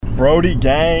Brody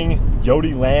gang,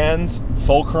 Yodi lands,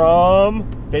 Fulcrum,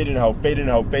 fade in ho, fade in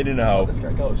ho, fade in ho. This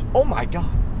guy goes. Oh my god.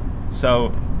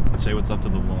 So, say what's up to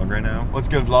the vlog right now. What's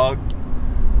good, vlog?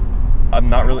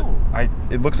 I'm not really.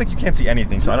 It looks like you can't see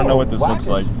anything, so I don't know what this looks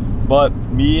like. But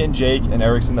me and Jake and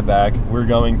Eric's in the back. We're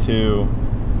going to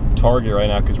Target right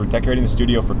now because we're decorating the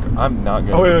studio for. I'm not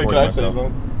good. Oh wait, can I say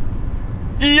something?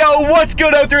 Yo, what's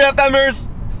good, O3FMers?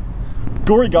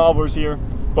 Gory Gobbler's here,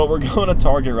 but we're going to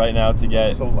Target right now to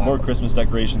get more Christmas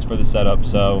decorations for the setup.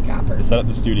 So to set up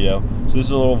the studio. So this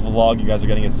is a little vlog. You guys are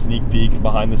getting a sneak peek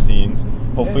behind the scenes.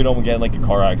 Hopefully, we don't get in like a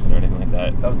car accident or anything like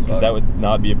that, because that would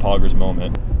not be a poggers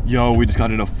moment. Yo, we just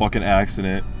got in a fucking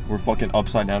accident. We're fucking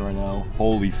upside down right now.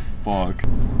 Holy fuck.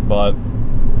 But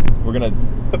we're gonna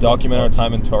document our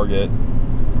time in Target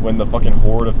when the fucking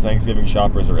horde of Thanksgiving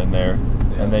shoppers are in there.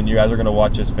 Yeah. And then you guys are gonna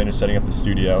watch us finish setting up the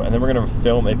studio. And then we're gonna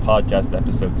film a podcast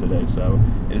episode today. So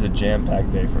it is a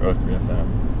jam-packed day for O3FM.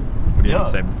 What do you have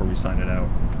to say before we sign it out?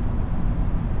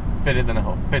 Fitted than a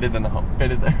hoe. Fitted than a hoe.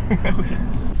 Fitted than Okay.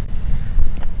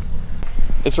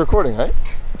 It's recording, right?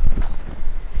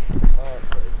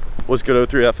 What's good,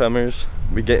 O3FMers?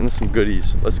 We getting some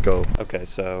goodies. Let's go. Okay,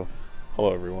 so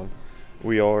hello everyone.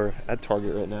 We are at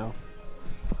Target right now.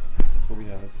 That's what we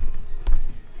have.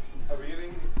 Are we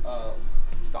getting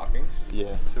stockings?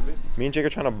 Yeah. Should we? Me and Jake are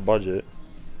trying to budget.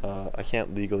 I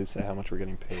can't legally say how much we're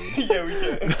getting paid. Yeah, we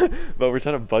can. But we're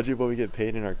trying to budget what we get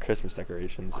paid in our Christmas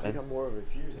decorations. I think I'm more of a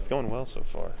huge. It's going well so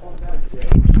far. Oh, that's great.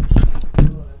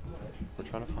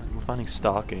 We're finding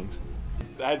stockings.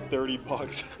 I had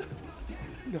 $30.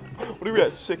 What are we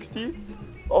at, 60?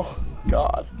 Oh,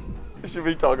 God. Should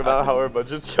we talk about how our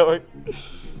budget's going?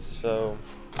 So,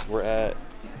 we have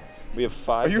 $5.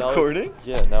 Are you recording?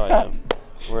 Yeah, now I am.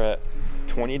 We're at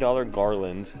 $20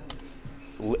 garland.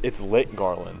 It's lit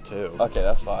garland, too. Okay,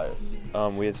 that's fire.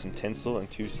 We have some tinsel and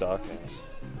 2 stockings.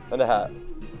 And a hat.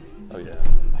 Oh, yeah.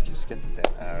 I can just get the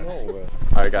damn hat. No way.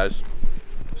 Alright, guys.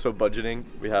 So, budgeting.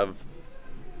 We have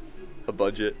a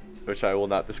budget, which I will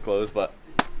not disclose, but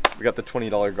we got the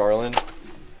 $20 garland.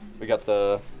 We got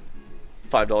the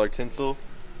 $5 tinsel.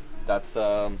 That's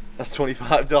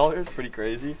 $25. Pretty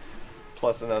crazy.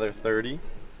 Plus another $30.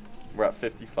 We're at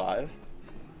 $55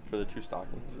 for the 2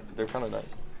 stockings. They're kind of nice.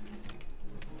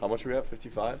 How much are we at?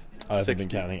 55? I haven't been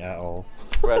counting at all.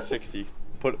 We're at 60.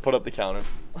 Put up the counter.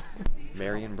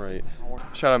 Merry and bright.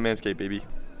 Shout out Manscaped, baby.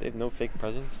 They have no fake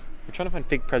presents? We're trying to find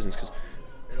fake presents because,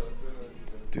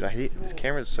 dude, I hate this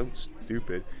camera. Is so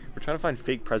stupid. We're trying to find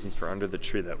fake presents for under the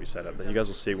tree that we set up that you guys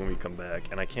will see when we come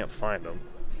back, and I can't find them.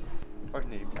 Our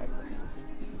name tag list.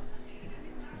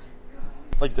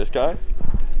 Like this guy?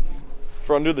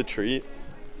 For under the tree?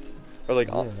 Or like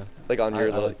on,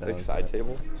 your like side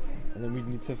table? And then we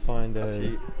need to find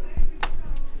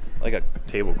like a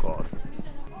tablecloth.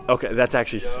 Okay, that's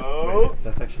actually. Yo.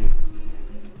 That's actually.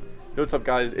 Yo, what's up,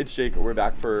 guys? It's Jake. We're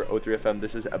back for O3FM.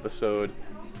 This is episode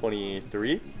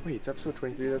 23. Wait, it's episode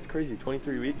 23. That's crazy.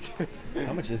 23 weeks.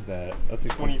 How much is that? That's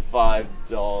 $25.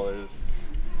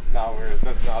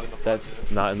 That's not in the budget.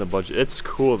 That's not in the budget. It's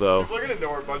cool though. We're gonna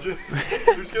know our budget.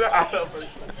 We're just gonna add up.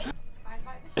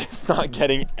 It's not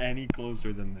getting any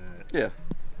closer than that. Yeah.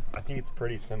 I think it's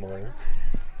pretty similar.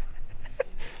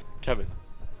 Kevin.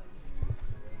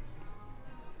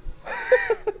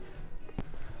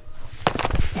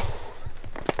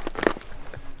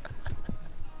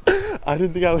 I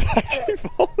didn't think I would actually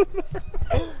fall in there.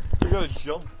 You gotta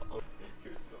jump.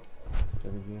 You're so funny.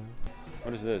 There we go.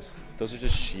 What is this? Those are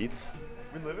just sheets?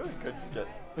 We literally could just get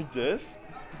like this.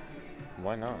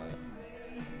 Why not?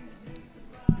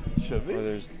 Should we? Or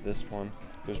there's this one.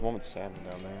 There's one with salmon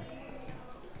down there.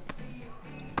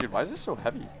 Dude, why is this so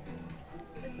heavy?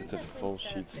 It's a full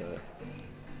sheet set.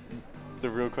 The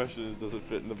real question is, does it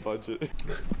fit in the budget?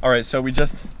 All right, so we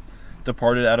just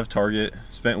departed out of Target,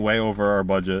 spent way over our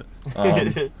budget.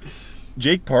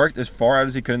 Jake parked as far out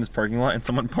as he could in this parking lot, and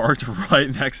someone parked right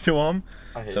next to him.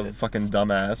 I hate so it. Fucking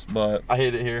dumbass, but I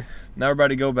hate it here. now we're about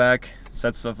to go back,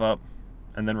 set stuff up,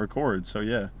 and then record. So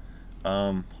yeah,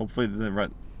 hopefully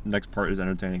the next part is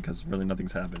entertaining because really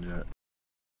nothing's happened yet.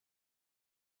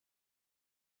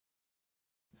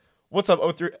 What's up,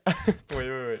 O3?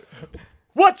 Wait.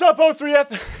 What's up,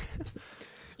 O3F?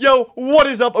 Yo, what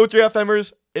is up,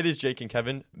 O3FMers? It is Jake and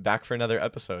Kevin back for another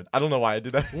episode. I don't know why I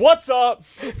did that. What's up?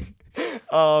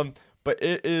 But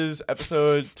it is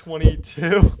episode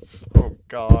 22. Oh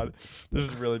God, this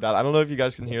is really bad. I don't know if you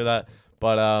guys can hear that,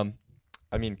 but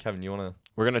I mean, Kevin, you wanna?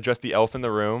 We're gonna dress the elf in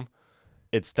the room.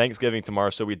 It's Thanksgiving tomorrow,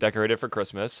 so we decorate it for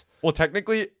Christmas. Well,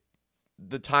 technically,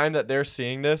 the time that they're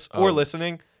seeing this or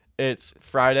listening, it's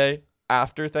Friday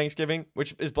after Thanksgiving,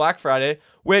 which is Black Friday.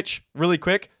 Which, really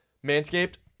quick,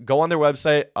 Manscaped, go on their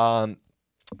website.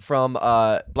 From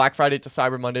Black Friday to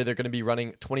Cyber Monday, they're going to be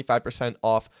running 25%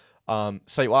 off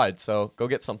site-wide. So go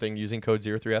get something using code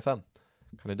 03FM. Kind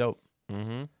of dope.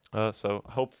 Mm-hmm. So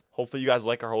hopefully you guys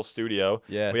like our whole studio.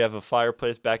 Yeah. We have a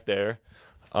fireplace back there.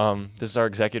 This is our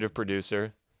executive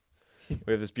producer.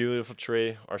 We have this beautiful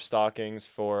tree, our stockings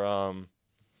for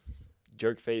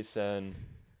Jerkface and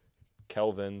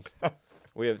Kelvin's.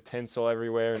 We have tinsel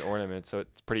everywhere and ornaments, so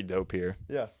it's pretty dope here.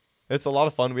 Yeah. It's a lot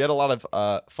of fun. We had a lot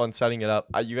of fun setting it up.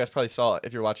 You guys probably saw,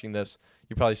 if you're watching this,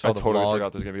 you probably saw the vlog. I totally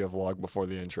forgot there's going to be a vlog before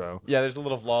the intro. Yeah, there's a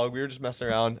little vlog. We were just messing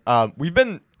around. We've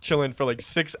been chilling for like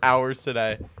 6 hours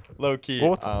today, low key.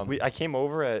 Well, I came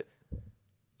over at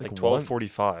like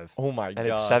 12:45. Oh my god! And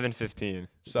it's 7:15.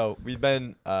 So we've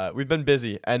been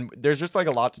busy, and there's just like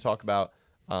a lot to talk about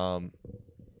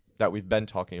that we've been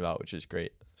talking about, which is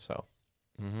great. So.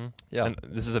 Mm-hmm. Yeah, and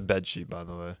this is a bed sheet, by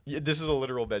the way. Yeah, this is a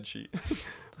literal bed sheet,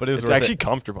 but it's actually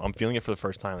comfortable. I'm feeling it for the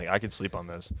first time. Like I could sleep on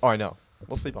this. Oh, I know.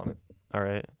 We'll sleep on it. All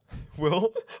right.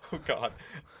 Will? Oh God.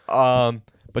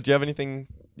 But do you have anything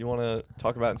you want to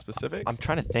talk about in specific? I'm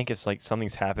trying to think if like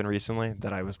something's happened recently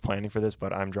that I was planning for this,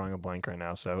 but I'm drawing a blank right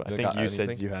now. So I think you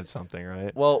said you had something,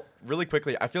 right? Well, really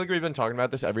quickly, I feel like we've been talking about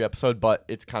this every episode, but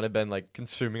it's kind of been like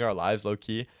consuming our lives low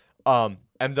key.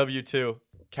 MW2.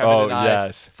 Kevin and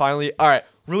I finally. All right,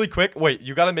 really quick. Wait,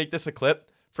 you got to make this a clip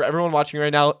for everyone watching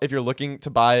right now. If you're looking to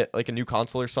buy like a new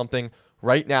console or something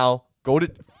right now, go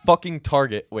to fucking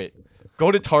Target.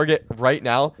 Go to Target right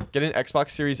now. Get an Xbox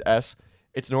Series S.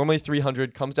 It's normally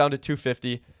 $300, comes down to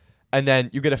 $250, and then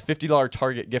you get a $50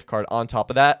 Target gift card on top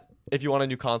of that. If you want a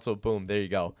new console, boom, there you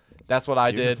go. That's what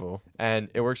I did, and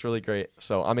it works really great.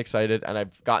 So I'm excited, and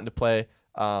I've gotten to play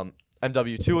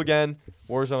MW2 again,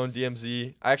 Warzone,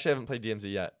 DMZ. I actually haven't played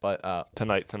DMZ yet, but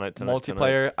tonight.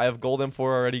 Multiplayer. I have Gold M4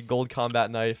 already, Gold Combat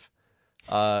Knife.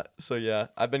 So yeah,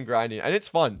 I've been grinding, and it's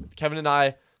fun. Kevin and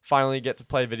I finally get to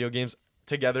play video games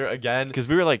together again. Because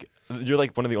we were like, you're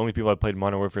like one of the only people I played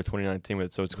Modern Warfare 2019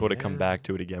 with, so it's cool to come back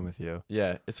to it again with you.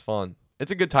 Yeah, it's fun.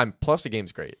 It's a good time. Plus, the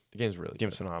game's great. The game's really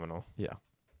good. Phenomenal. Yeah.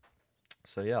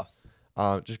 So yeah,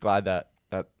 just glad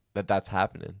that's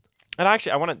happening. And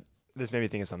actually, I want to. This made me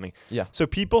think of something. Yeah. So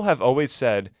people have always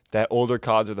said that older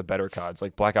CODs are the better CODs,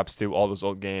 like Black Ops 2, all those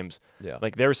old games. Yeah.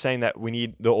 Like they were saying that we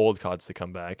need the old CODs to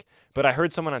come back. But I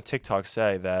heard someone on TikTok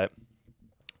say that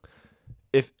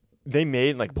if they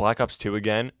made like Black Ops 2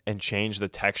 again and changed the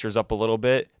textures up a little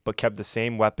bit, but kept the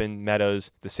same weapon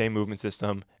metas, the same movement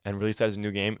system, and released that as a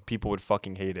new game, people would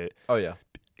fucking hate it. Oh, yeah.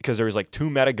 Because there was like 2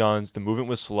 meta guns, the movement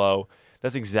was slow.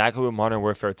 That's exactly what Modern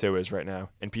Warfare 2 is right now,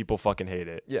 and people fucking hate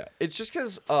it. Yeah, it's just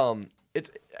because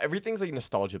it's everything's like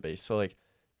nostalgia based. So like,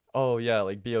 oh yeah,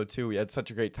 like BO2, we had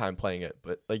such a great time playing it,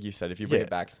 but like you said, if you bring it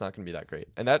back, it's not gonna be that great.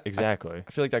 And that exactly,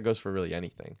 I feel like that goes for really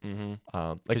anything. Mm-hmm.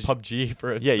 Like PUBG,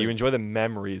 for instance. Yeah, you enjoy the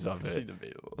memories of Actually it.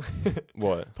 Debatable.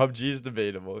 What? PUBG is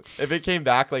debatable. If it came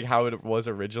back like how it was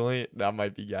originally, that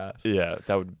might be gas. Yeah,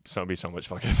 that would be so much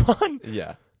fucking fun.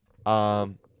 Yeah.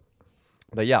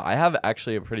 But yeah, I have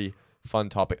actually a pretty fun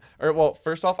topic. Or well,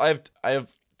 first off, I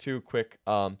have 2 quick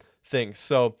things.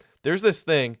 So there's this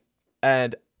thing,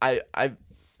 and I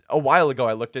a while ago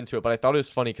I looked into it, but I thought it was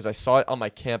funny because I saw it on my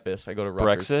campus. I go to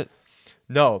Rutgers. Brexit?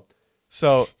 No.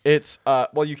 So it's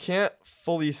well, you can't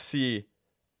fully see,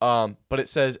 but it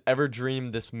says "Ever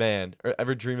dream this man" or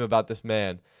 "Ever dream about this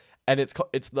man," and it's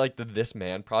like the This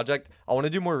Man Project. I want to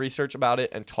do more research about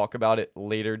it and talk about it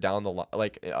later down the line,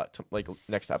 like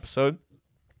next episode.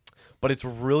 But it's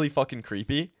really fucking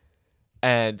creepy,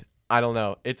 and I don't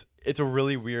know. It's a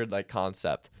really weird like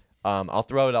concept. I'll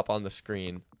throw it up on the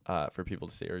screen for people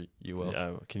to see, or you will.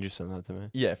 Yeah, can you send that to me?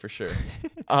 Yeah, for sure.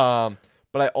 But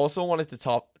I also wanted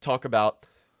to talk about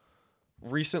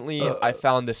recently I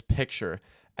found this picture,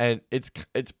 and it's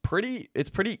pretty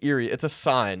eerie. It's a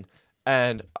sign,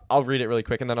 and I'll read it really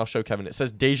quick and then I'll show Kevin. It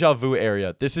says Deja Vu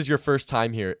area. This is your first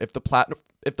time here.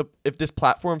 If this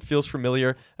platform feels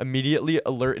familiar, immediately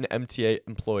alert an MTA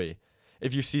employee.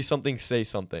 If you see something, say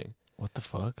something. What the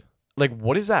fuck? Like,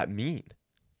 what does that mean?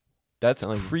 That's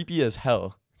creepy as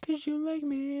hell. 'Cause you like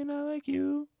me and I like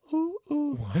you. Ooh,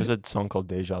 ooh. There's a song called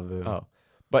Deja Vu. Oh.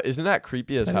 But isn't that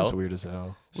creepy as hell? That's weird as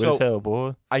hell. Weird as hell,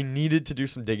 boy. I needed to do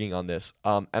some digging on this.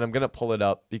 And I'm going to pull it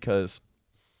up because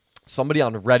somebody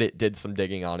on Reddit did some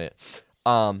digging on it.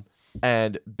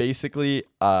 And basically,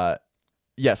 so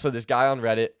this guy on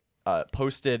Reddit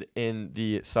posted in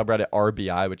the subreddit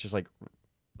RBI, which is like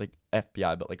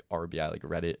FBI, but like RBI, like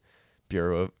Reddit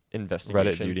Bureau of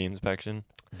Investigation. Reddit Beauty Inspection.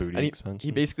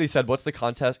 He basically said, what's the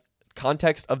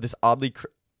context of this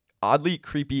oddly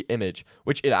creepy image,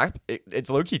 which it's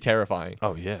low-key terrifying.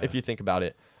 Oh, yeah. If you think about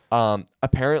it.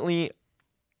 Apparently,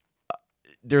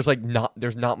 there's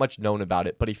not much known about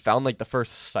it, but he found like the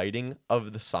first sighting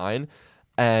of the sign,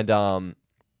 and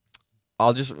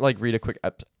I'll just like read a quick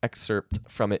excerpt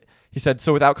from it. He said,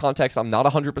 "So without context, I'm not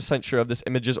 100% sure of this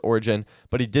image's origin,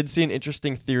 but he did see an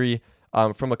interesting theory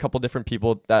from a couple different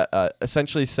people that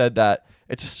essentially said that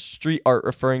it's street art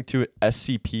referring to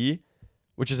SCP,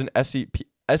 which is an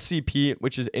SCP,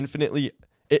 which is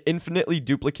infinitely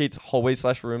duplicates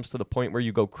hallways/rooms to the point where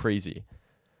you go crazy.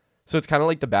 So it's kind of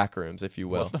like the back rooms, if you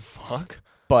will. What the fuck?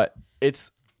 But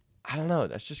it's, I don't know.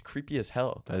 That's just creepy as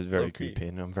hell. That is very creepy,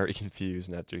 and I'm very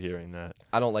confused after hearing that.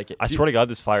 I don't like it. I swear to God,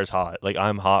 this fire's hot. Like,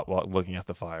 I'm hot while looking at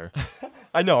the fire.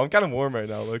 I know. I'm kind of warm right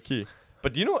now, low key.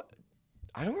 But do you know what?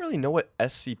 I don't really know what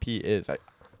SCP is.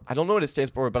 I don't know what it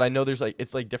stands for, but I know there's like,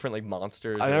 it's like different like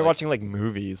monsters. I remember watching like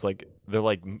movies, like they're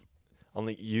like on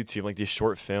like YouTube, like these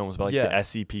short films about like the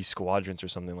SCP squadrons or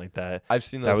something like that. I've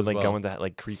seen those that would as like well. go into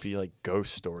like creepy like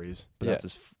ghost stories, but that's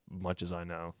as much as I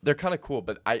know. They're kind of cool,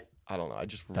 but I don't know. I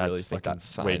just really think that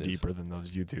sign way is deeper than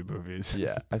those YouTube movies.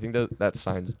 Yeah, I think that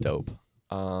sign's dope.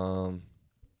 But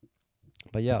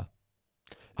yeah.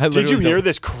 Did you hear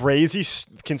this crazy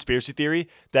conspiracy theory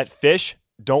that fish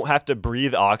don't have to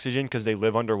breathe oxygen because they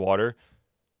live underwater?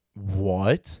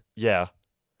 What? Yeah.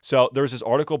 So there was this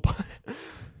article.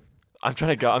 I'm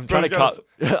trying to I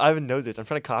haven't noticed it. I'm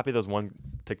trying to copy those one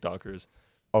TikTokers.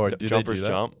 Oh, do Jumpers they do that?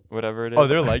 Jump, whatever it is. Oh,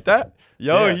 they're like that?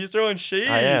 Yo, Yeah. he's throwing shade.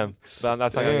 I am. But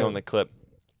that's not going to go in the clip.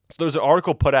 So there's an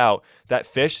article put out that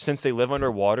fish, since they live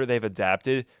underwater, they've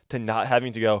adapted to not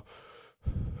having to go.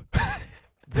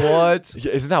 What?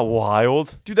 Yeah, isn't that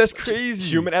wild? Dude, that's crazy.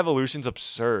 Human evolution's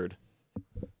absurd.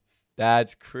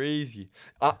 That's crazy.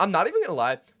 I'm not even going to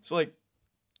lie. So, like,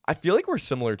 I feel like we're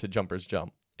similar to Jumpers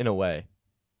Jump in a way.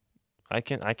 I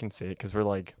can see it because we're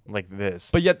like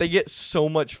this. But yet they get so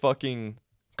much fucking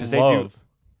Because love. they do.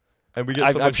 And we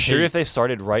get so much I'm sure hate. if they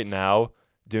started right now,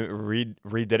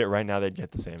 redid it right now, they'd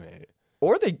get the same hate.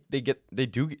 Or they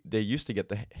used to get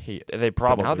the hate. They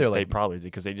probably now they're like, they probably do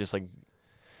because they just like,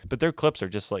 but their clips are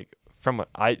just like from what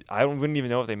I wouldn't even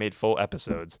know if they made full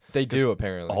episodes. They do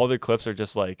apparently. All their clips are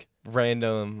just like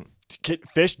Random.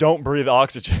 Fish don't breathe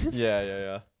oxygen.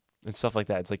 Yeah. And stuff like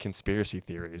that. It's like conspiracy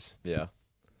theories. Yeah.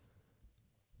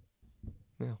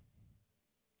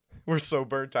 We're so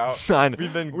burnt out.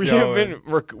 We've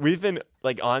been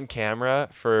like on camera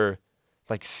for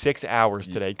like 6 hours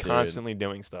today, constantly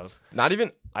doing stuff. Not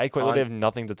even. I quite literally have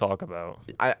nothing to talk about.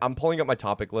 I'm pulling up my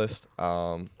topic list. What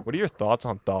are your thoughts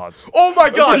on thoughts? Oh my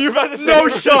God! Were you about to say no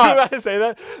that? shot. Were you about to say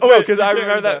that? Oh, no, wait, because you I can't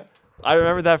remember read that. I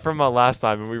remember that from last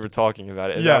time when we were talking about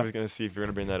it. And I was gonna see if you're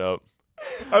gonna bring that up.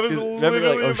 I was Remember, literally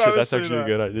like, oh about shit, to that's say actually that. a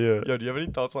good idea. Yo, do you have any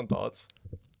thoughts on thoughts?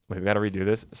 Wait, we gotta redo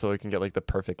this so we can get like the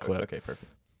perfect clip. Okay,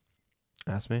 perfect.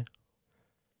 Ask me.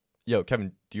 Yo,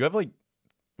 Kevin, do you have like?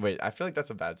 Wait, I feel like that's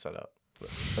a bad setup.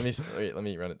 Let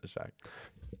me run this back.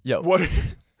 Yo, What?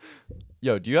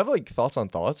 Yo, do you have like thoughts on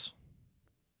thoughts?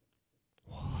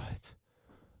 What?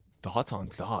 Thoughts on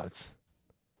thoughts?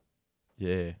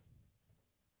 Yeah.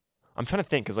 I'm trying to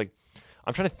think because like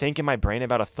I'm trying to think in my brain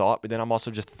about a thought, but then I'm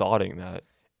also just thoughting that.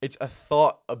 It's a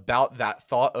thought about that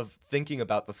thought of thinking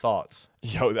about the thoughts.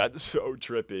 Yo, that's so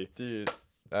trippy. Dude,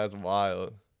 that's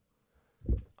wild.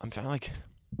 I'm trying to like.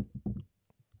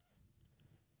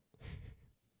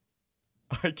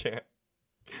 I can't.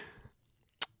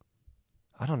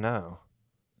 I don't know.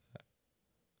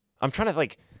 I'm trying to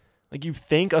like you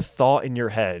think a thought in your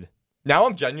head. Now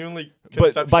I'm genuinely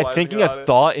But by thinking a about it.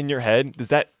 thought in your head, does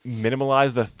that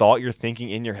minimalize the thought you're thinking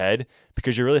in your head?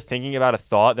 Because you're really thinking about a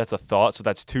thought that's a thought, so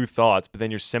that's two thoughts, but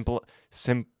then you're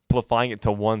simplifying it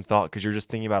to one thought because you're just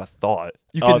thinking about a thought.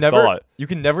 You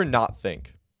can never not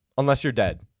think unless you're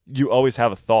dead. You always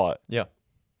have a thought. Yeah.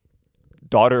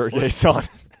 Daughter or gay son.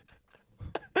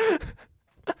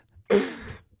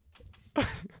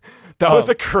 That was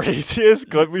the craziest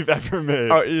clip we've ever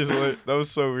made. Oh, easily. That was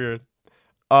so weird.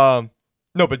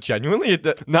 No, but genuinely,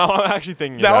 Now I'm actually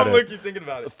thinking now about I'm it. thinking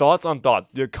about it. Thoughts on thoughts.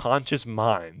 Your conscious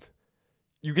mind.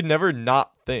 You can never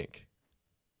not think.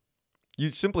 You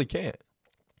simply can't.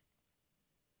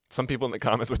 Some people in the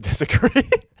comments would disagree.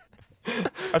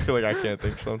 I feel like I can't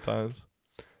think sometimes.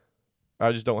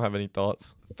 I just don't have any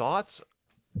thoughts. Thoughts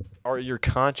are your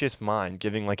conscious mind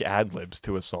giving like ad libs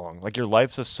to a song. Like your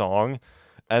life's a song,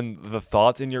 and the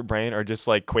thoughts in your brain are just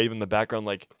like Quave in the background,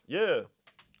 like, yeah,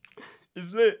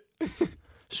 Is it?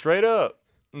 straight up.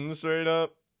 Straight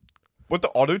up. What, the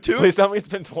auto tune? Please tell me it's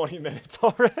been 20 minutes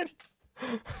already.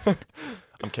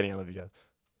 I'm kidding. I love you guys.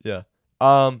 Yeah.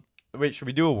 Wait, should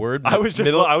we do a word? I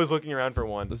was looking around for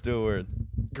one. Let's do a word.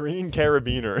 Green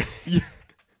carabiner.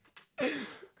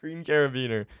 Green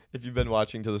Carabiner, if you've been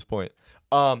watching to this point.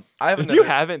 I have If you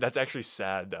haven't, that's actually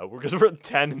sad though, because we're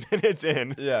 10 minutes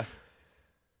in. Yeah.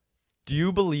 Do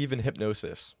you believe in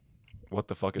hypnosis? What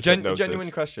the fuck is hypnosis? Genuine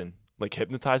question. Like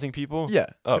hypnotising people? Yeah.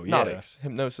 Oh, hypnotics. Yeah.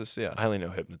 Hypnosis, yeah. I only know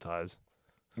hypnotize.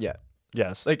 Yeah.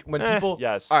 Yes. Like when people.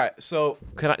 Yes. All right. So.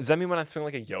 Does that mean when I swing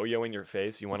like a yo-yo in your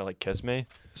face, you want to like kiss me?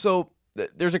 So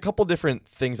there's a couple different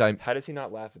things How does he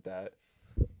not laugh at that?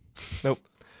 Nope.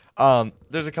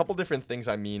 There's a couple different things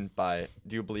I mean by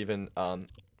do you believe in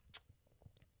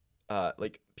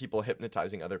like people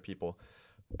hypnotizing other people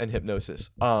and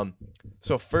hypnosis.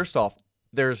 So first off,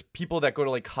 there's people that go to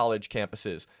like college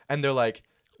campuses and they're like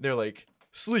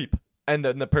sleep, and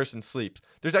then the person sleeps.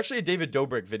 There's actually a David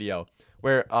Dobrik video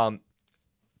where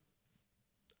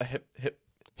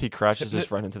he crashes his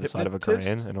friend into the side of a crane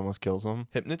and almost kills him.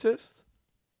 Hypnotist?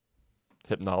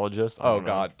 Hypnologist? Oh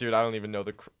God, dude, I don't even know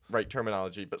the right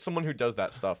terminology, but someone who does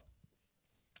that stuff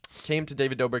came to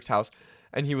David Dobrik's house,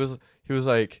 and he was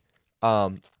like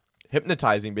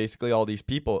hypnotizing basically all these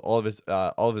people,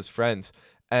 all of his friends,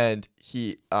 and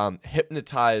he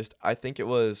hypnotized. I think it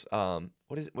was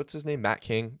what's his name? Matt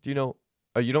King. Do you know?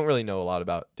 Oh, you don't really know a lot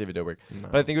about David Dobrik, no.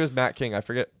 But I think it was Matt King. I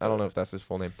forget. I don't know if that's his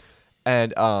full name.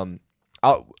 And I'll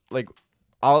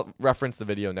reference the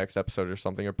video next episode or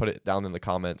something, or put it down in the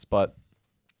comments. But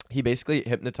he basically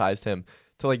hypnotized him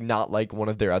to like not like one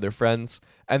of their other friends,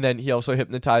 and then he also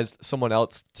hypnotized someone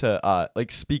else to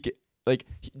like speak like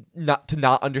not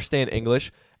understand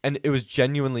English, and it was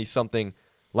genuinely something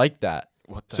like that.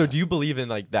 So do you believe in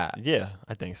like that? Yeah,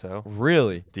 I think so.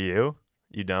 Really? Do you?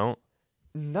 You don't?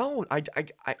 No, I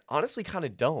honestly kind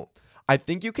of don't. I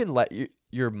think you can let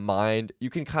your mind, you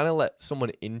can kind of let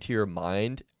someone into your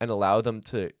mind and allow them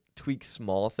to tweak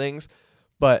small things,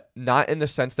 but not in the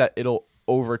sense that it'll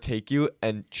overtake you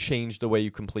and change the way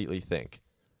you completely think.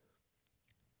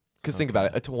 Because think about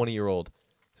it, a 20-year-old,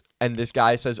 and this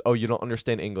guy says, "Oh, you don't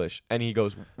understand English," and he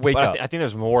goes, "Wake up." I think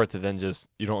there's more to than just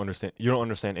you don't understand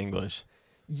English.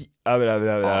 It's never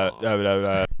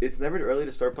too early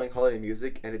to start playing holiday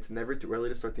music, and it's never too early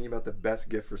to start thinking about the best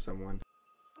gift for someone.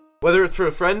 Whether it's for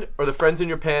a friend or the friends in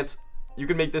your pants, you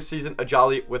can make this season a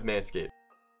jolly with Manscaped.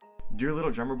 Do your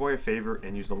little drummer boy a favor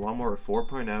and use the Lawnmower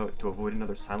 4.0 to avoid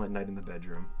another silent night in the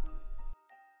bedroom.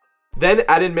 Then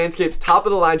add in Manscaped's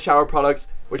top-of-the-line shower products,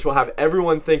 which will have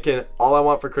everyone thinking, all I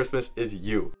want for Christmas is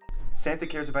you. Santa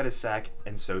cares about his sack,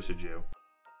 and so should you.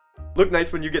 Look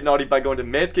nice when you get naughty by going to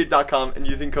manscaped.com and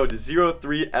using code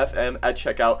 03FM at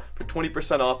checkout for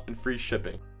 20% off and free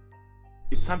shipping.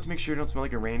 It's time to make sure you don't smell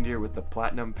like a reindeer with the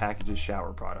Platinum Package's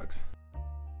shower products.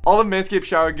 All of Manscaped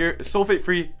shower gear is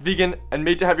sulfate-free, vegan, and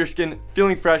made to have your skin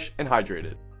feeling fresh and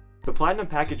hydrated. The Platinum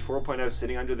Package 4.0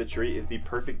 sitting under the tree is the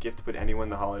perfect gift to put anyone in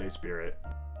the holiday spirit.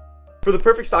 For the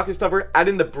perfect stocking stuffer, add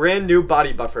in the brand new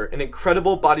Body Buffer, an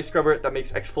incredible body scrubber that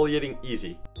makes exfoliating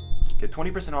easy. Get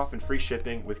 20% off and free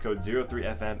shipping with code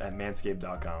 03FM at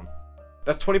manscaped.com.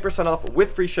 That's 20% off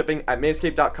with free shipping at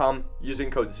manscaped.com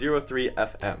using code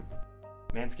 03FM.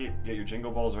 Manscaped, get your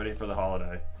jingle balls ready for the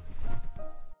holiday.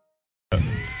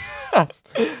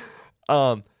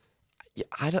 Yeah,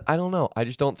 I don't know. I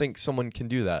just don't think someone can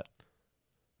do that.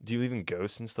 Do you believe in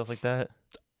ghosts and stuff like that?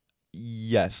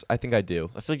 Yes, I think I do.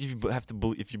 I feel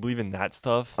like if you believe in that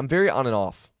stuff, I'm very on and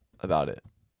off about it.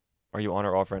 Are you on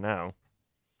or off right now?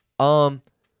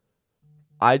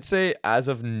 I'd say as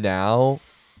of now,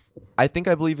 I think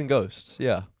I believe in ghosts.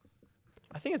 Yeah.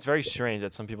 I think it's very strange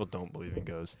that some people don't believe in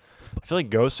ghosts. I feel like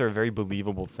ghosts are a very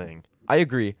believable thing. I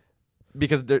agree,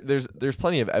 because there's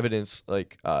plenty of evidence,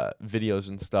 like videos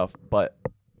and stuff. But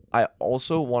I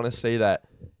also want to say that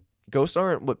ghosts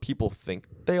aren't what people think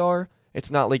they are.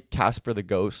 It's not like Casper the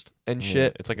Ghost and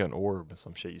shit. It's like an orb or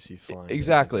some shit you see flying.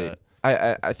 Exactly. Like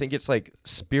I think it's like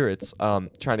spirits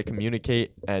trying to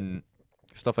communicate and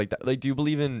stuff like that. Like, do you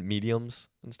believe in mediums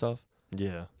and stuff?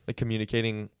 Yeah. Like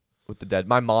communicating with the dead.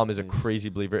 My mom is a crazy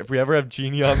believer. If we ever have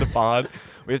Jeannie on the pod,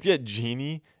 we have to get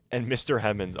Jeannie and Mr.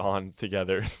 Hemmons on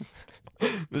together.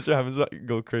 Mr. Hemmons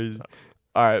go crazy.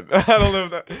 All right. I don't know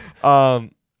if that.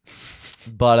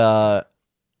 But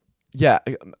yeah,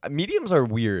 mediums are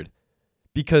weird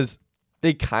because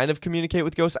they kind of communicate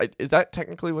with ghosts. Is that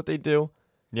technically what they do?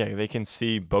 Yeah, they can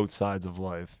see both sides of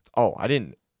life. Oh, I didn't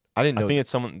know. I think it's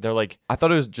someone. They're like. I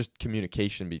thought it was just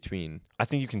communication between. I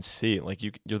think you can see it. Like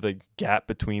you're the gap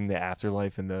between the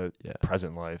afterlife and the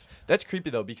present life. That's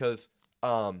creepy though, because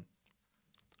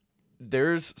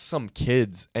there's some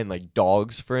kids and like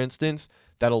dogs, for instance,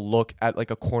 that'll look at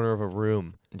like a corner of a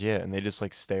room. Yeah, and they just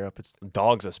like stare up. It's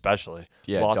dogs especially.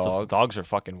 Yeah, dogs are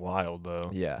fucking wild though.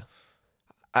 Yeah,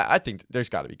 I think there's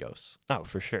got to be ghosts. Oh,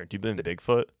 for sure. Do you believe in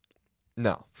Bigfoot?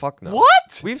 No, fuck no.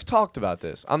 What? We've talked about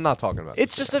this. I'm not talking about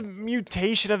It's this just a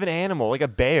mutation of an animal, like a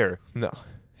bear. No.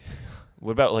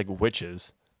 What about like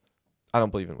witches? I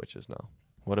don't believe in witches, no.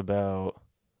 What about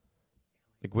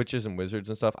Like witches and wizards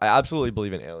and stuff. I absolutely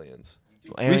believe in aliens.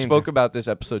 aliens? We spoke about this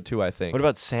episode 2, I think. What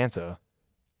about Santa?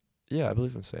 Yeah, I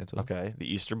believe in Santa. Okay,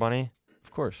 the Easter Bunny,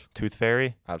 Of course. Tooth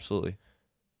Fairy, Absolutely.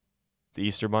 the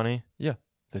Easter Bunny. Yeah.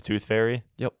 The Tooth Fairy.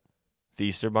 Yep. The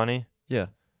Easter Bunny. Yeah.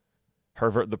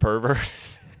 Herbert the pervert.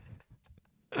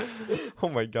 Oh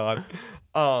my god.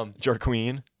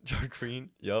 Jarqueen. Jarqueen.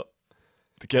 Yep.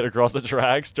 To get across the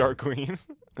tracks. Jarqueen.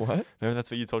 What? Remember that's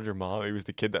what you told your mom? It was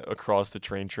the kid that across the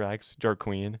train tracks.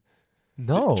 Jarqueen.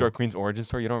 No. Jarqueen's origin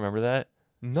story. You don't remember that?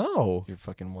 No. You're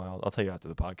fucking wild. I'll tell you after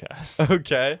the podcast.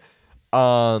 Okay.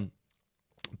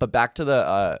 But back to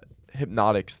the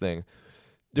hypnotics thing.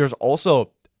 There's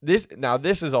also this. Now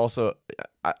this is also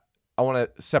I want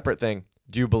a separate thing.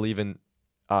 Do you believe in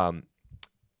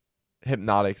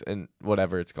hypnotics and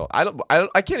whatever it's called?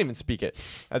 I can't even speak it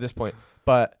at this point.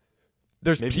 But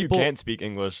there's Maybe people you can't speak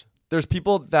English. There's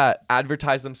people that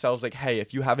advertise themselves like, hey,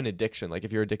 if you have an addiction, like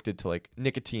if you're addicted to like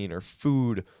nicotine or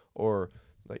food or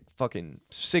like fucking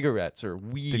cigarettes or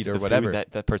weed or whatever,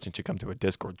 that person should come to a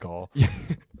Discord call. Yeah.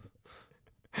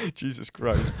 Jesus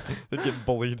Christ. They get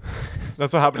bullied.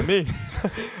 That's what happened to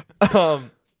me.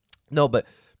 No, but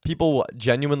people will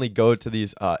genuinely go to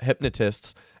these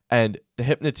hypnotists and the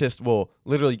hypnotist will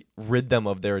literally rid them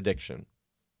of their addiction.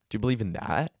 Do you believe in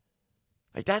that?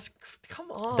 Like come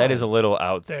on. That is a little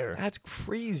out there. That's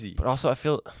crazy. But also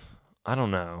I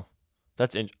don't know.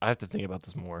 I have to think about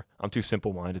this more. I'm too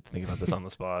simple-minded to think about this on the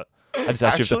spot. I just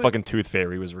asked you if the fucking Tooth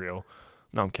Fairy was real.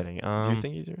 No, I'm kidding. Do you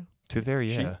think he's real? Tooth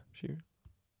Fairy? Yeah. She.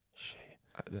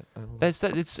 I don't know.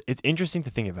 It's interesting to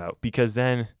think about because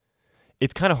then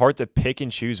it's kind of hard to pick and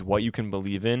choose what you can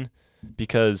believe in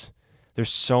because there's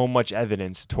so much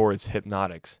evidence towards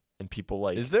hypnotics and people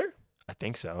like. Is there? I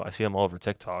think so. I see them all over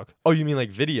TikTok. Oh, you mean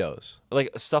like videos?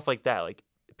 Like stuff like that. Like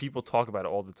people talk about it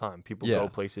all the time. People Yeah. go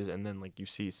places and then like you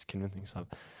see convincing stuff.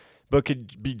 But it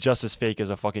could be just as fake as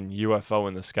a fucking UFO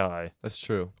in the sky That's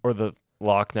true. or the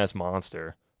Loch Ness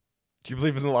Monster. Do you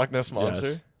believe in the Loch Ness Monster?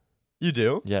 Yes. You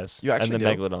do? Yes. You actually and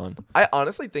the do? Megalodon. I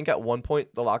honestly think at one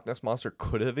point the Loch Ness Monster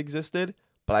could have existed,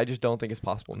 but I just don't think it's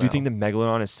possible now. Do you think the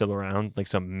Megalodon is still around? Like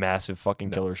some massive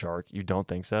fucking No. killer shark? You don't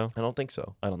think so? I don't think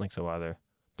so. I don't think so either.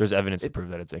 There's evidence to prove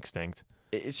that it's extinct.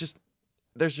 It's just,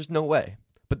 there's just no way.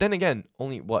 But then again,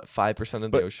 only 5%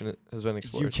 of the ocean has been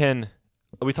explored.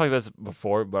 We talked about this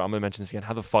before, but I'm going to mention this again.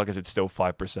 How the fuck is it still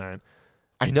 5%?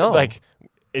 I know. Like,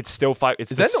 it's still 5. Is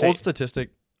that an old statistic?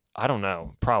 I don't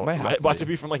know. Probably. Might have to Watch be. it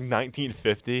be from like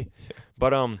 1950. Yeah.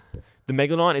 But the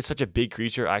Megalodon is such a big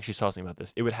creature. I actually saw something about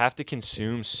this. It would have to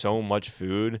consume so much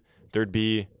food. There'd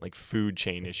be like food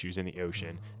chain issues in the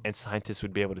ocean. And scientists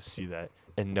would be able to see that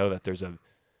and know that there's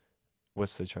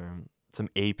what's the term? Some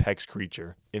apex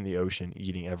creature in the ocean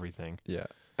eating everything. Yeah.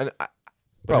 And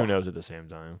But who knows at the same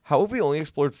time? How have we only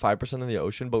explored 5% of the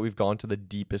ocean, but we've gone to the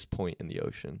deepest point in the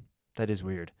ocean? That is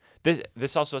weird.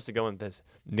 This also has to go in this.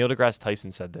 Neil deGrasse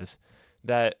Tyson said this,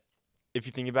 that if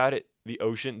you think about it, the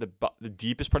ocean, the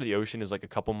deepest part of the ocean is like a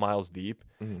couple miles deep,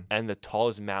 and the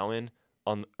tallest mountain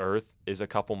on Earth is a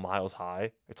couple miles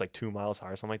high. It's like 2 miles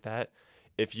high or something like that.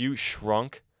 If you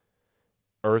shrunk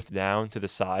Earth down to the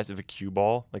size of a cue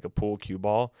ball, like a pool cue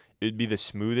ball, it would be the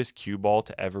smoothest cue ball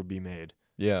to ever be made.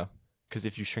 Yeah. Because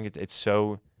if you shrink it,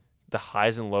 the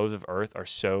highs and lows of Earth are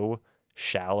so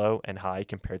shallow and high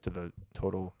compared to the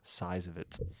total size of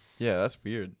it. Yeah, that's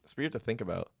weird. It's weird to think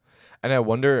about. And I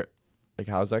wonder, like,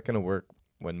 how's that going to work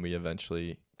when we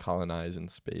eventually colonize in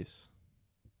space?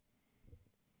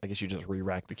 I guess you just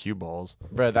re-rack the cue balls.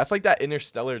 Bro, that's like that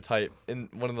Interstellar type in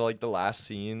one of the last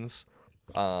scenes.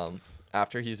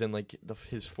 After he's in like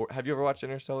have you ever watched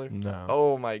Interstellar? No.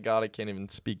 Oh my god, I can't even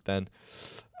speak then.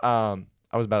 I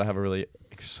was about to have a really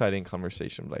exciting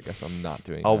conversation, but I guess I'm not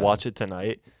doing I'll that. watch it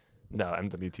tonight. No,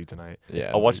 MW2 tonight.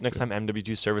 Yeah. I'll watch it next time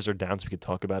MW2 servers are down so we could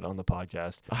talk about it on the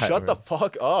podcast. Shut the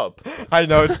fuck up. I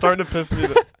know, it's starting to piss me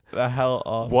the hell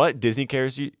off. What Disney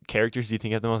characters do you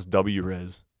think have the most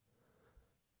W-Riz?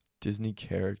 Disney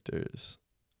characters.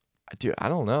 Dude, I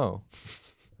don't know.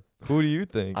 Who do you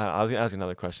think? I was going to ask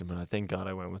another question, but I thank God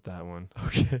I went with that one.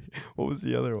 Okay. What was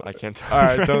the other one? I can't tell. All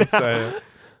right, don't say it.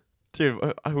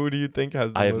 Dude, who do you think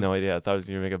has the I have most? no idea. I thought I was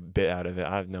going to make a bit out of it.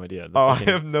 I have no idea. I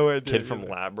have no idea. Kid from either.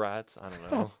 Lab Rats? I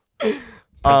don't know.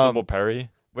 Principal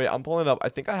Perry? Wait, I'm pulling it up. I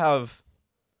think I have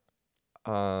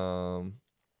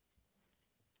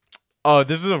Oh,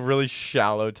 this is a really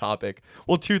shallow topic.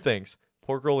 Well, two things.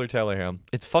 Pork roll or Taylor ham?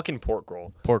 It's fucking pork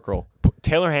roll. Pork roll.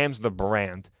 Taylor Ham's the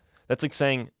brand. That's like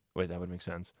saying... Wait, that would make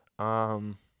sense.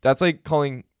 That's like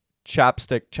calling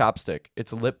chapstick.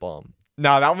 It's a lip balm.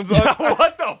 Nah, that one's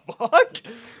what the fuck?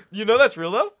 You know that's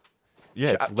real though?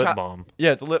 Yeah, it's lip balm.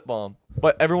 Yeah, it's a lip balm,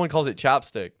 but everyone calls it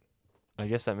chapstick. I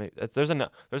guess that makes there's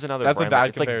another. That's brand. A bad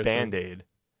it's comparison. like Band-Aid.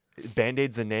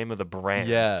 Band-Aid's the name of the brand.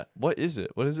 Yeah. What is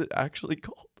it? What is it actually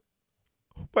called?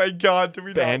 Oh my God, do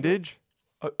we Bandage?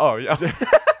 Oh yeah.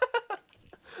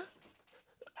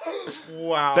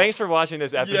 Wow. Thanks for watching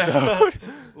this episode. Yeah.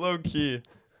 Low key.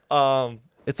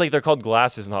 It's like they're called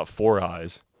glasses, not 4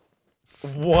 eyes.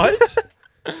 What?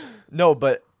 No,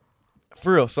 but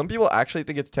for real, some people actually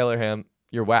think it's Taylor Ham.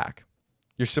 You're whack.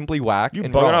 You're simply whack. You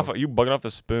and bugging wrong. off. You bugging off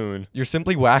the spoon. You're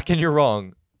simply whack and you're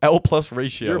wrong. L plus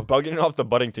ratio. You're bugging off the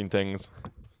Buddington things.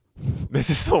 This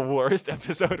is the worst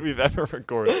episode we've ever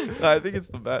recorded. I think it's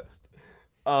the best.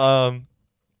 Damn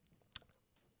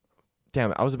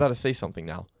it, I was about to say something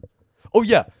now. Oh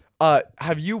yeah.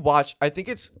 Have you watched?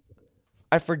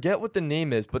 I forget what the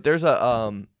name is, but there's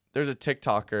a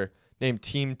TikToker named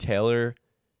Team Taylor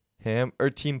Ham or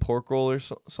Team Pork Roll or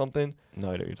something. No,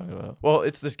 I know what you're talking about. Well,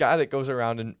 it's this guy that goes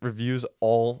around and reviews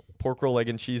all pork roll, egg,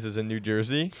 and cheeses in New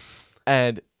Jersey,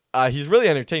 and he's really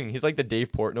entertaining. He's like the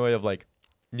Dave Portnoy of like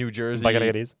New Jersey.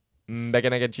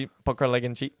 Bacon, egg, and cheese, pork roll, egg,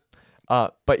 and cheese.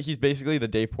 But he's basically the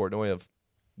Dave Portnoy of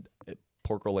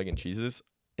pork roll, egg, and cheeses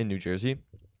in New Jersey,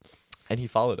 and he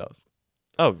followed us.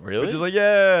 Oh, really? Which is like,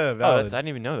 yeah, I didn't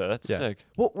even know that. That's sick.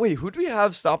 Well, wait, who do we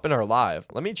have stopping our live?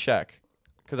 Let me check,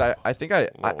 because I think I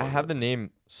have the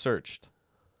name searched.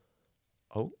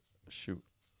 Oh, shoot.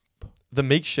 The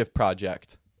Makeshift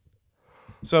Project.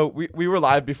 So we were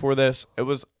live before this. It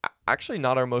was actually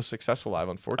not our most successful live,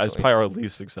 unfortunately. It's probably our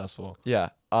least successful. Yeah.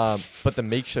 But the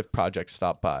Makeshift Project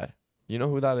stopped by. You know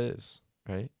who that is,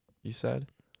 right? You said?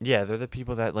 Yeah, they're the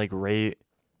people that like rate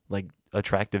like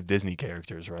attractive Disney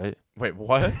characters, right? Wait,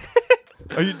 what?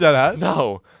 Are you dead ass?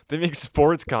 No, they make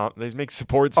sports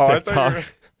sports I thought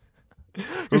TikToks.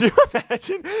 Could you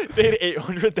imagine if they had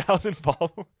 800,000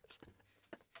 followers?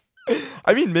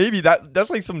 I mean, maybe that's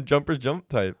like some jumper jump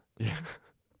type. Yeah.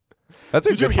 That's a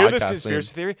Did you good hear this podcast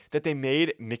conspiracy theory that they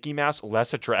made Mickey Mouse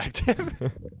less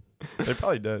attractive? They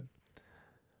probably did.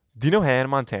 Do you know Hannah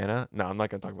Montana? No, I'm not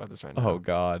gonna talk about this right now. Oh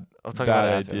God, I'll talk bad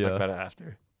about it after. idea. I'll talk about it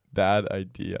after. Bad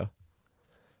idea.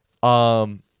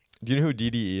 Do you know who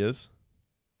DDE is?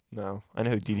 No, I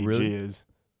know who DDG Really? is.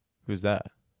 Who's that?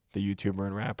 The YouTuber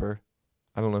and rapper.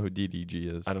 I don't know who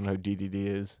DDG is. I don't know who DDD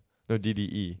is. No,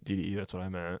 DDE. DDE, that's what I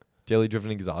meant. Daily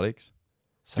Driven Exotics.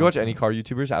 Do you watch any car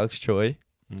YouTubers? Alex Choi?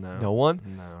 No. No one?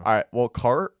 No. All right. Well,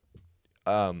 car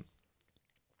tube.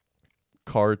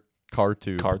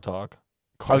 Car talk.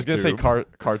 I was gonna say car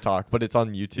talk, but it's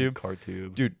on YouTube. Car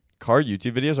tube. Dude, car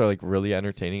YouTube videos are like really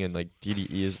entertaining, and like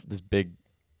DDE is this big.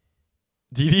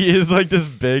 DDE is like this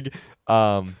big,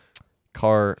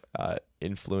 car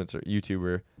influencer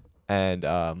YouTuber, and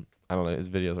I don't know, his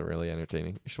videos are really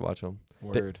entertaining. You should watch them.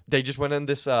 Word. They just went on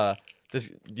this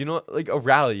like a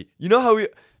rally. You know how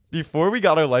before we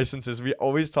got our licenses, we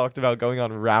always talked about going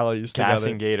on rallies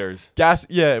Gassing together. Gators.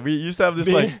 Yeah, we used to have this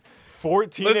like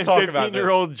 14 Let's and talk about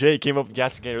 15-year-old Jay came up with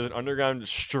Gassing Gators, an underground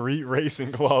street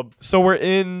racing club. So we're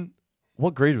in,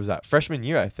 what grade was that? Freshman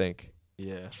year, I think.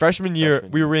 Yeah. Freshman year,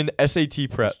 we were in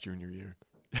SAT prep. Junior year.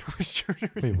 It was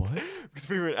junior year. Wait, what? Because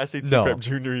we were in SAT No. prep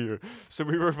junior year. So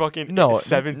we were fucking No,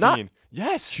 17. not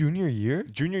Yes. Junior year?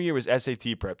 Junior year was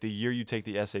SAT prep, the year you take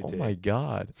the SAT. Oh my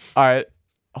God. All right.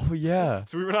 Oh yeah.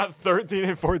 So we were not 13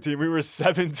 and 14, we were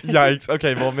 17. Yikes.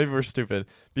 Okay, well maybe we're stupid.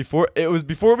 Before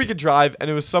we could drive, and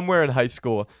it was somewhere in high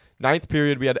school. 9th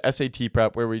period we had SAT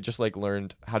prep where we just like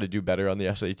learned how to do better on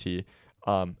the SAT.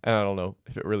 And I don't know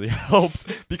if it really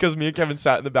helped because me and Kevin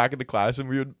sat in the back of the class and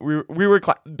we were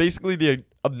basically the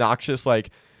obnoxious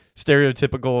like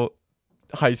stereotypical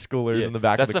high schoolers in the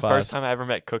back of the class. That's the first time I ever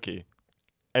met Cookie.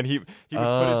 And he would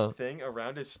put his thing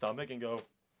around his stomach and go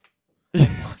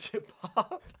watch it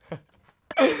pop.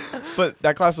 But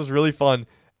that class was really fun,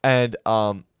 and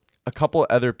a couple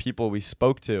other people we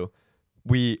spoke to,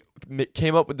 we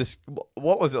came up with this.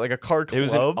 What was it, like a car club? It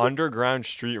was an underground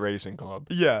street racing club.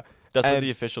 Yeah, that's what the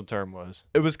official term was.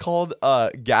 It was called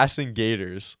Gassing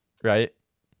Gators, right?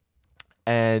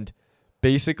 And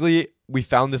basically, we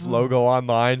found this logo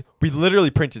online. We literally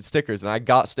printed stickers, and I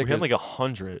got stickers. We had like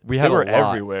 100. We had they were a lot.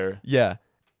 everywhere. Yeah,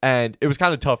 and it was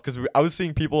kind of tough because I was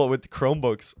seeing people with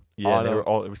Chromebooks. Yeah, they were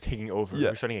all. It was taking over. Yeah. We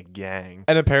were starting a gang.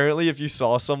 And apparently, if you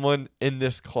saw someone in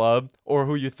this club or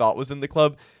who you thought was in the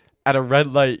club at a red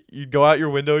light, you'd go out your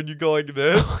window and you'd go like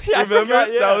this. Yeah, remember? I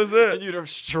forgot, yeah. That was it. And you'd have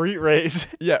street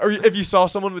race. Yeah, or if you saw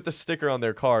someone with the sticker on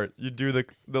their car, you'd do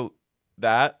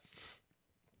that.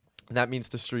 And that means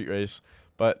to street race,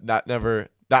 but that never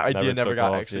That idea never took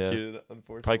got off, executed, yeah.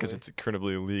 unfortunately. Probably because it's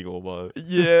incredibly illegal, but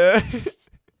Yeah.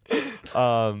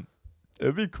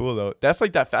 It'd be cool though. That's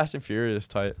like that Fast and Furious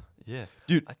type. yeah,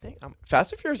 Dude, I think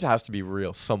Fast and Furious has to be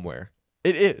real somewhere.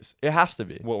 It is. It has to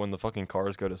be. what, when the fucking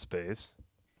cars go to space?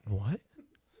 What?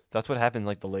 That's what happened in,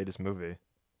 like, the latest movie.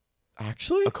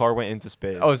 Actually? A car went into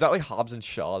space. Oh, is that like Hobbs and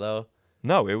Shaw though?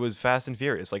 No, it was Fast and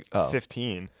Furious, like Oh.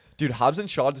 15. Dude, Hobbs and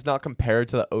Shaw does not compare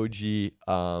to the OG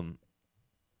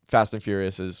Fast and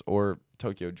Furiouses or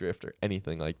Tokyo Drift or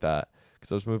anything like that. Because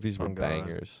those movies were Oh, God.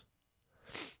 bangers.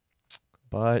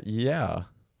 But yeah.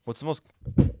 What's the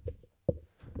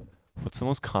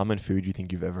most common food you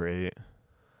think you've ever ate?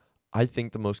 I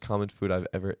think the most common food I've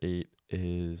ever ate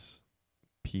is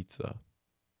pizza.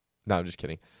 No, I'm just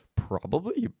kidding.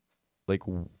 Probably like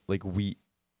wheat,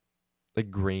 like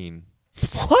grain,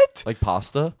 What? like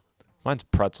pasta. Mine's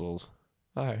pretzels.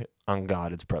 All right, On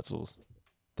God, it's pretzels.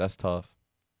 that's tough.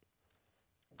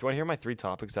 Do you want to hear my 3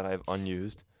 topics that I have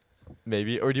unused?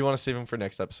 Maybe, or do you want to save them for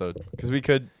next episode? Because we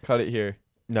could cut it here.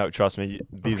 No, trust me,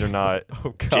 these are not.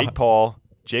 Oh God. Jake Paul.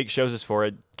 Jake shows his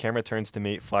forehead. Camera turns to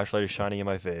me. Flashlight is shining in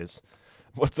my face.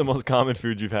 What's the most common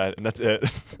food you've had? And that's it.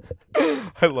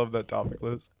 I love that topic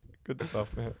list. Good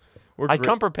stuff, man. I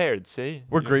come prepared. See,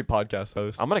 We're great podcast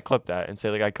hosts. I'm gonna clip that and say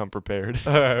like I come prepared.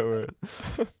 All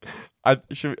right,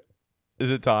 is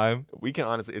it time? We can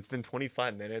honestly. It's been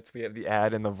 25 minutes. We have the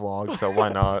ad and the vlog, so why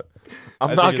not?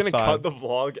 I'm I not think gonna it's cut time. the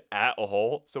vlog at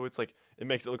all, so it's like it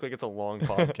makes it look like it's a long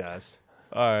podcast.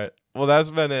 All right. Well,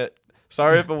 that's been it.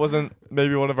 Sorry if it wasn't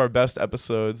maybe one of our best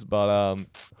episodes, but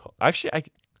Actually,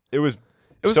 it was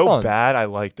was so fun. bad. I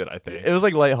liked it. I think it was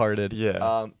like lighthearted.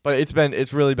 Yeah. But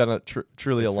it's really been a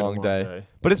truly It's a been long day.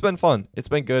 But it's been fun. It's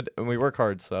been good, and we work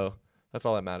hard, so that's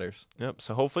all that matters. Yep.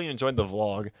 So hopefully you enjoyed the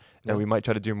vlog, Yeah. and we might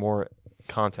try to do more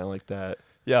content like that.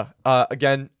 Yeah.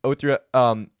 Again,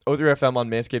 O3FM on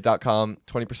manscaped.com,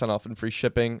 20% off and free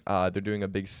shipping. They're doing a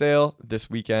big sale this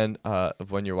weekend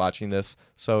of when you're watching this.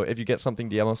 So if you get something,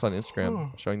 DM us on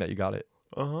Instagram showing that you got it.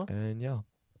 And yeah,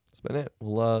 that's been it.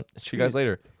 We'll see you guys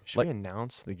later. Should we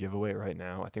announce the giveaway right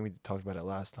now? I think we talked about it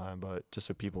last time, but just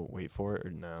so people wait for it,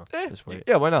 or no? Just wait.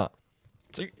 Yeah, why not?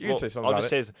 So, You can say something I'll about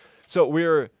just it. say so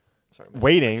we're Sorry,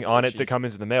 waiting on it to come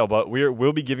into the mail, but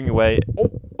we'll be giving away.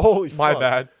 Holy My fuck,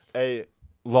 bad. a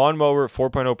lawnmower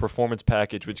 4.0 performance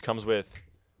package, which comes with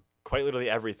quite literally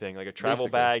everything, like a travel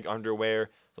Basically. bag, underwear,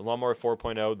 the lawnmower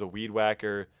 4.0, the weed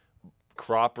whacker,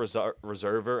 crop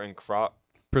reserver, and crop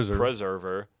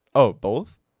preserver. Oh,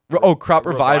 both? Crop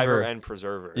Reviver. and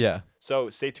preserver. Yeah. So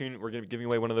stay tuned. We're gonna be giving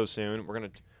away one of those soon. We're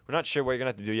not sure what you're gonna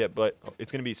have to do yet, but it's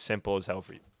gonna be simple as hell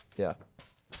for you. Yeah.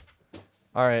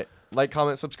 All right. Like,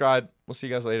 comment, subscribe. We'll see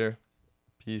you guys later.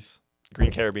 Peace.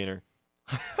 Green carabiner.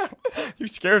 You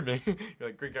scared me. You're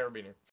like, Green Carabiner.